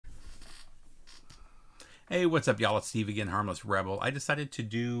Hey, what's up, y'all? It's Steve again, Harmless Rebel. I decided to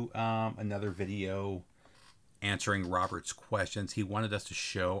do another video answering Robert's questions. He wanted us to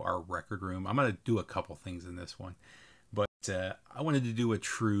show our record room. I'm going to do a couple things in this one, but I wanted to do a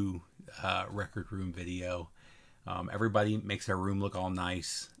true record room video. Everybody makes their room look all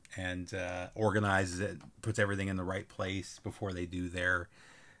nice and organizes it, puts everything in the right place before they do their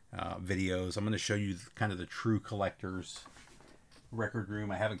videos. I'm going to show you kind of the true collector's record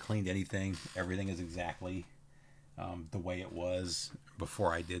room. I haven't cleaned anything. Everything is exactly the way it was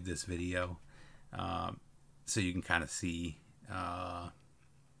before I did this video. So you can kind of see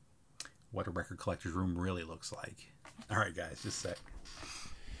what a record collector's room really looks like. All right, guys, just a sec.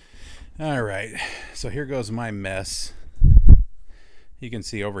 All right, so here goes my mess. You can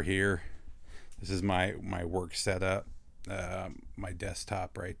see over here, this is my work setup, my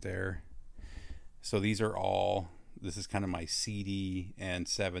desktop right there. So these are all, this is kind of my CD and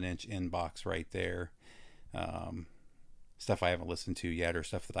 7-inch inbox right there. Stuff I haven't listened to yet, or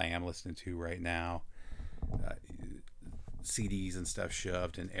stuff that I am listening to right now. CDs and stuff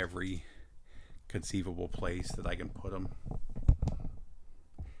shoved in every conceivable place that I can put them.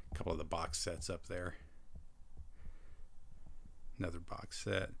 A couple of the box sets up there. Another box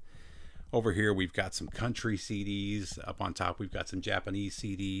set. Over here we've got some country CDs. Up on top we've got some Japanese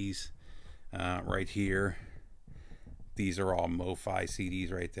CDs. Right here, these are all MoFi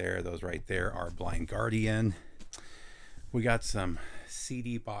CDs right there. Those right there are Blind Guardian. We got some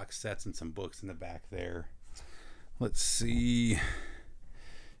CD box sets and some books in the back there. Let's see.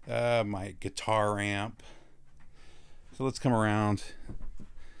 My guitar amp. So let's come around.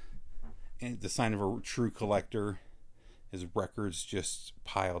 And the sign of a true collector is records just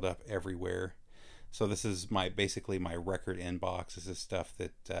piled up everywhere. So this is basically my record inbox. This is stuff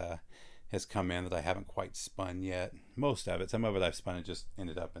that has come in that I haven't quite spun yet. Most of it. Some of it I've spun and just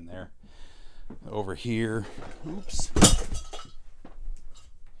ended up in there. Over here, oops.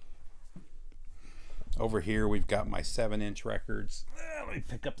 Over here we've got my 7-inch records. Let me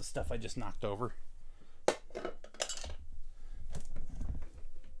pick up the stuff I just knocked over.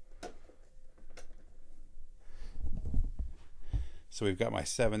 So we've got my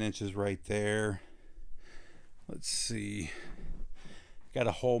 7 inches right there. Let's see. Got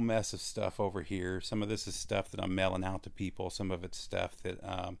a whole mess of stuff over here. Some of this is stuff that I'm mailing out to people. Some of it's stuff that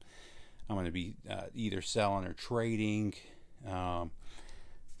I'm going to be either selling or trading.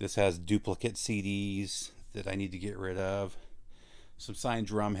 This has duplicate CDs that I need to get rid of. Some signed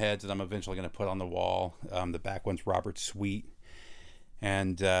drum heads that I'm eventually going to put on the wall. The back one's Robert Sweet.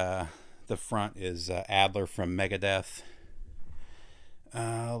 And the front is Adler from Megadeth.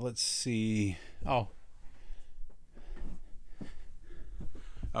 Let's see. Oh.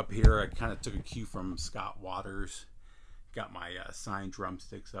 Up here, I kind of took a cue from Scott Waters. Got my signed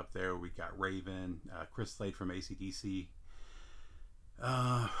drumsticks up there. We got Raven, Chris Slade from AC/DC,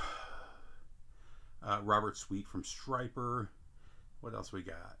 Robert Sweet from Stryper. What else we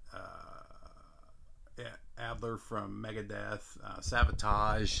got? Adler from Megadeth,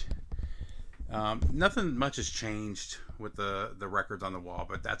 Sabotage. Nothing much has changed with the records on the wall,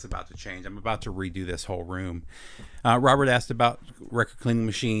 but that's about to change. I'm about to redo this whole room. Robert asked about record cleaning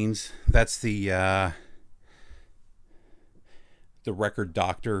machines. That's the Record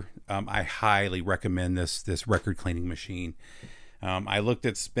Doctor. I highly recommend this record cleaning machine. I looked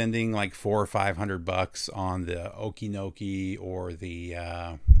at spending like $400 or $500 on the Okinoki, or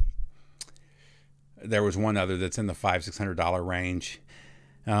the there was one other that's in the $500-600 range.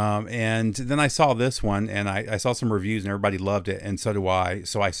 And then I saw this one, and I saw some reviews, and everybody loved it, and so do I.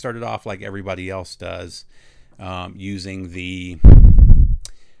 So I started off like everybody else does,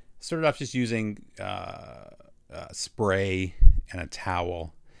 started off just using spray and a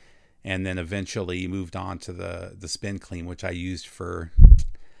towel, and then eventually moved on to the spin clean, which I used for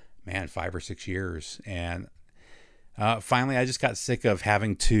 5 or 6 years. And finally I just got sick of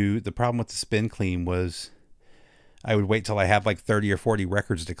having to. The problem with the spin clean was I would wait till I had like 30 or 40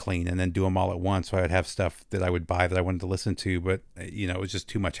 records to clean and then do them all at once. So I would have stuff that I would buy that I wanted to listen to, but it was just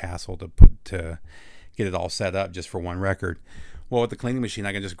too much hassle to get it all set up just for one record. Well, with the cleaning machine,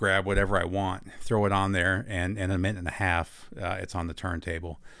 I can just grab whatever I want, throw it on there, and in a minute and a half, it's on the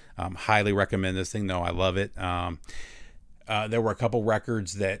turntable. Highly recommend this thing, though. I love it. There were a couple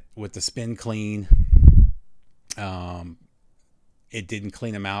records that with the spin clean, it didn't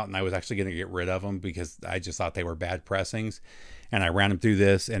clean them out, and I was actually going to get rid of them because I just thought they were bad pressings. And I ran them through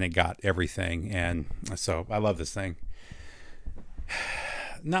this, and it got everything. And so I love this thing.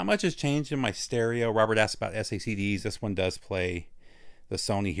 Not much has changed in my stereo. Robert asked about SACDs. This one does play, the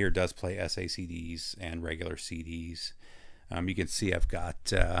Sony here does play SACDs and regular CDs. You can see I've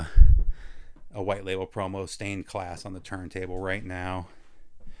got a White Label Promo Stained Class on the turntable right now.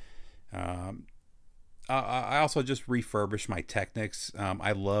 I also just refurbished my Technics.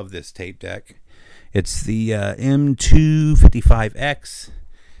 I love this tape deck. It's the M255X.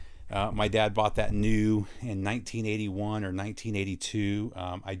 My dad bought that new in 1981 or 1982.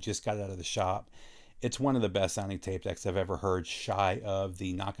 I just got it out of the shop. It's one of the best sounding tape decks I've ever heard, shy of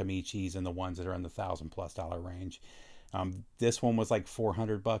the Nakamichis and the ones that are in the $1,000+ range. This one was like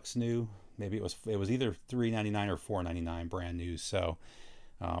 $400 new. Maybe it was either $399 or $499 brand new. So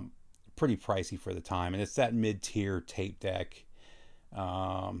pretty pricey for the time, and it's that mid-tier tape deck.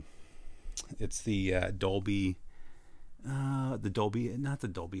 It's the Dolby. The Dolby, not the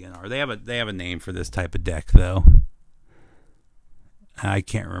Dolby NR. They have a name for this type of deck though. I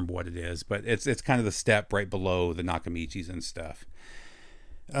can't remember what it is, but it's kind of the step right below the Nakamichis and stuff.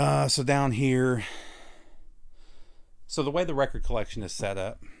 So down here, so the way the record collection is set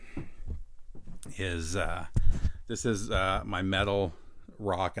up is this is my metal,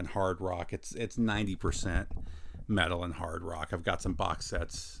 rock, and hard rock. It's 90% metal and hard rock. I've got some box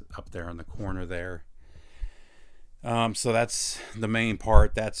sets up there in the corner there. So that's the main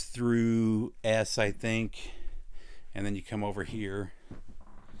part. That's through S, I think. And then you come over here,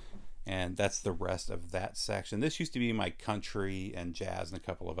 and that's the rest of that section. This used to be my country and jazz and a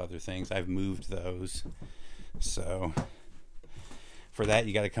couple of other things. I've moved those. So for that,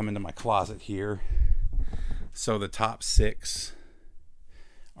 you got to come into my closet here. So the top 6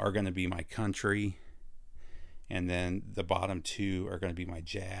 are going to be my country, and then the bottom 2 are going to be my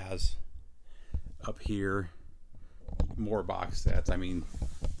jazz. Up here, more box sets. I mean,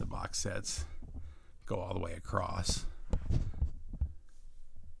 the box sets go all the way across.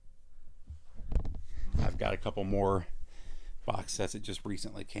 I've got a couple more box sets that just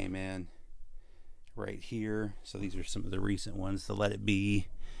recently came in right here. So these are some of the recent ones. The Let It Be,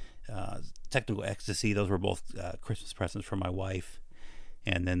 Technical Ecstasy. Those were both Christmas presents for my wife.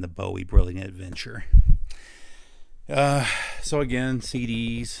 And then the Bowie Brilliant Adventure. So again,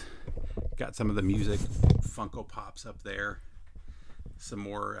 CDs. Got some of the music Funko Pops up there. Some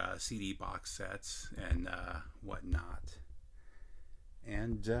more CD box sets and whatnot.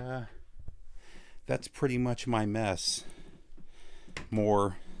 And that's pretty much my mess.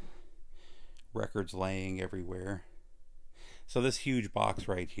 More records laying everywhere. So this huge box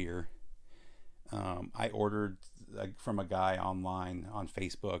right here, I ordered from a guy online on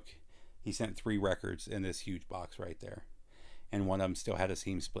Facebook. He sent 3 records in this huge box right there, and one of them still had a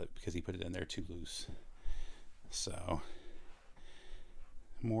seam split because he put it in there too loose. So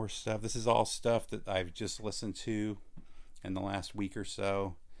more stuff. This is all stuff that I've just listened to in the last week or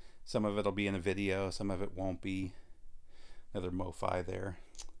so. Some of it'll be in a video, some of it won't be. Another MoFi there.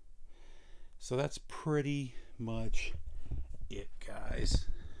 So that's pretty much it, guys.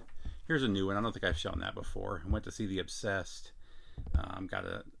 Here's a new one. I don't think I've shown that before. I went to see The Obsessed. Got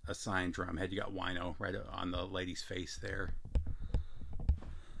a signed drum head. You got Wino right on the lady's face there.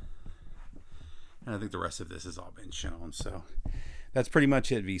 And I think the rest of this has all been shown. So that's pretty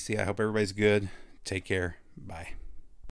much it, VC. I hope everybody's good. Take care. Bye.